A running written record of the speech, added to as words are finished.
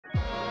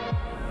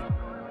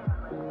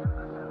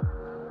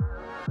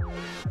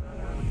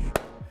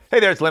Hey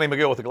there, it's Lenny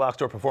McGill with the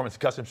GlockStore Performance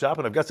Custom Shop,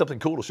 and I've got something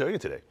cool to show you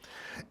today.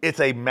 It's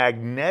a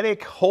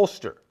magnetic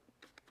holster.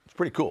 It's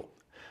pretty cool.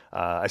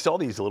 I saw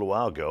these a little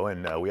while ago,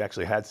 and we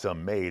actually had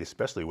some made,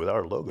 especially with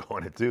our logo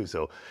on it too.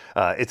 So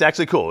it's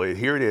actually cool.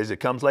 Here it is. It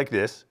comes like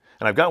this,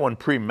 and I've got one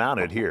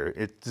pre-mounted here.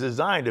 It's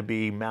designed to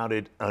be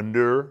mounted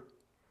under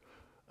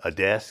a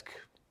desk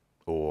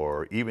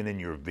or even in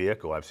your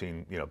vehicle. I've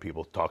seen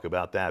people talk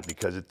about that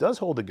because it does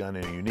hold the gun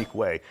in a unique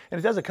way, and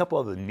it does a couple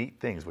of the neat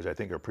things which I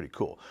think are pretty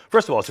cool.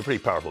 First of all, it's a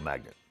pretty powerful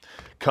magnet.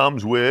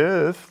 Comes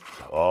with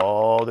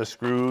all the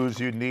screws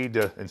you need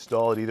to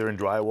install it either in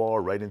drywall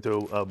or right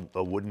into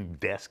a wooden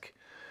desk.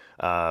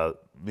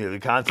 The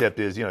concept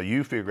is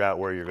you figure out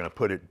where you're going to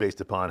put it based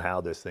upon how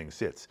this thing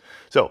sits.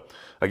 So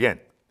again,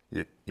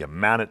 you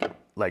mount it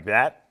like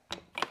that.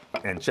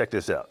 And check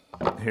this out.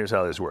 Here's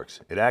how this works.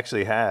 It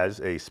actually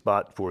has a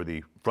spot for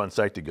the front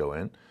sight to go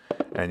in,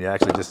 and you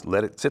actually just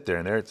let it sit there,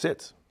 and there it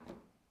sits.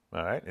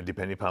 All right, and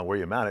depending upon where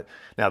you mount it.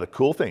 Now, the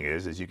cool thing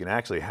is you can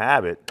actually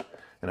have it,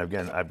 and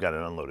again, I've got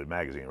an unloaded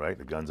magazine, right?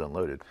 The gun's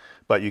unloaded.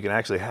 But you can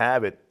actually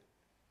have it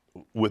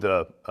with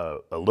a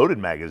loaded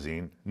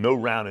magazine, no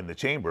round in the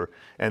chamber,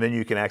 and then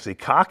you can actually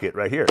cock it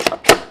right here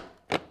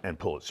and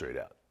pull it straight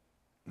out.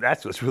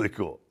 That's what's really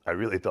cool. I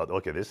really thought,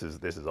 okay, this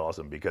is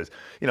awesome because,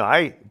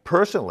 I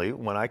personally,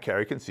 when I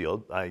carry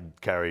concealed, I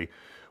carry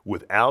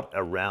without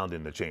a round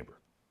in the chamber.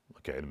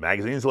 Okay, the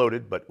magazine's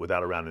loaded, but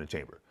without a round in the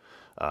chamber.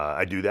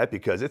 I do that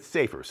because it's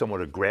safer. Someone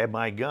to grab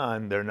my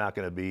gun, they're not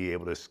going to be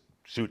able to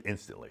shoot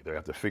instantly. They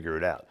have to figure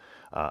it out.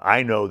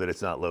 I know that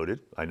it's not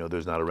loaded. I know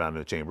there's not a round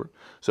in the chamber.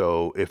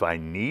 So if I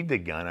need the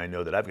gun, I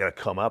know that I've got to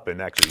come up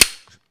and actually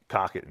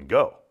cock it and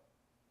go.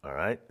 All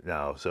right,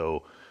 now,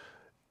 so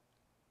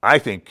I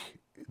think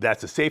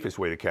that's the safest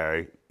way to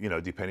carry,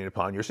 depending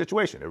upon your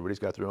situation. Everybody's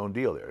got their own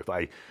deal there. If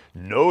I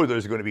know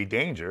there's going to be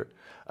danger,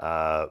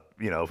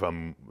 if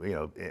I'm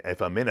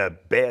in a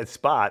bad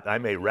spot, I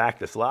may rack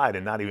the slide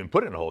and not even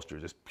put it in a holster.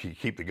 Just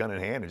keep the gun in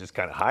hand and just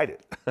kind of hide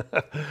it.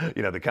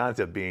 The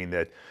concept being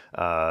that,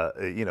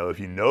 if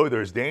you know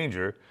there's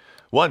danger,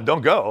 one,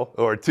 don't go,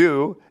 or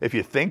two, if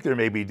you think there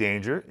may be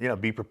danger,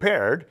 be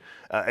prepared.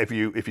 If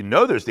you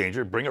know there's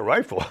danger, bring a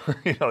rifle,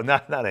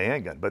 not a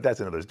handgun, but that's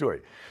another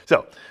story.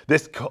 So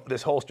this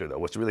holster, though,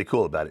 what's really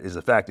cool about it is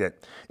the fact that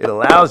it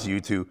allows you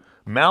to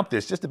mount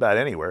this just about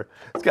anywhere.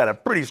 It's got a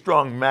pretty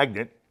strong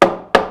magnet,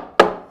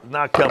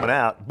 not coming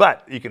out,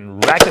 but you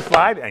can rack the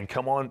slide and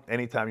come on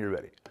anytime you're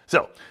ready.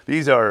 So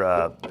these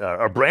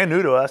are brand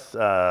new to us.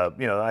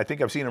 I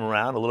think I've seen them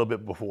around a little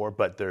bit before,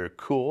 but they're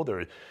cool.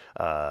 They're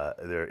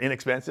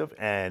inexpensive,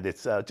 and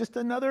it's just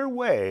another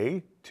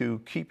way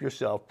to keep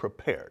yourself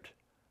prepared.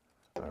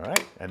 All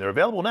right, and they're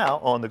available now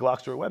on the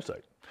GlockStore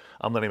website.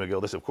 I'm Lenny McGill.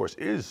 This, of course,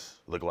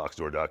 is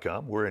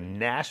theglockstore.com. We're in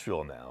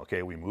Nashville now.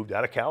 Okay, we moved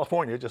out of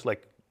California, just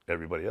like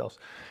everybody else,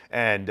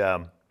 and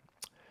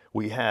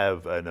we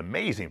have an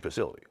amazing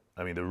facility.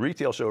 I mean, the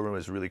retail showroom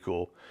is really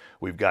cool.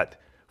 We've got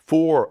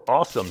 4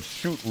 awesome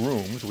shoot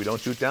rooms. We don't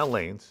shoot down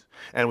lanes.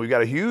 And we've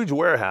got a huge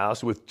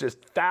warehouse with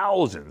just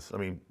thousands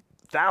of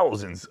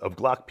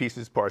Glock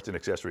pieces, parts, and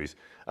accessories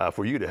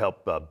for you to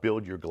help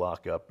build your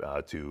Glock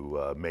up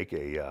to make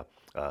a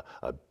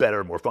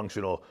better, more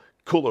functional,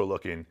 cooler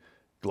looking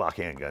Glock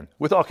handgun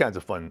with all kinds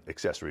of fun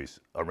accessories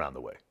around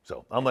the way.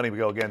 So I'm Lenny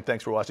McGill again.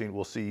 Thanks for watching.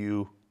 We'll see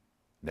you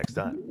next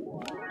time.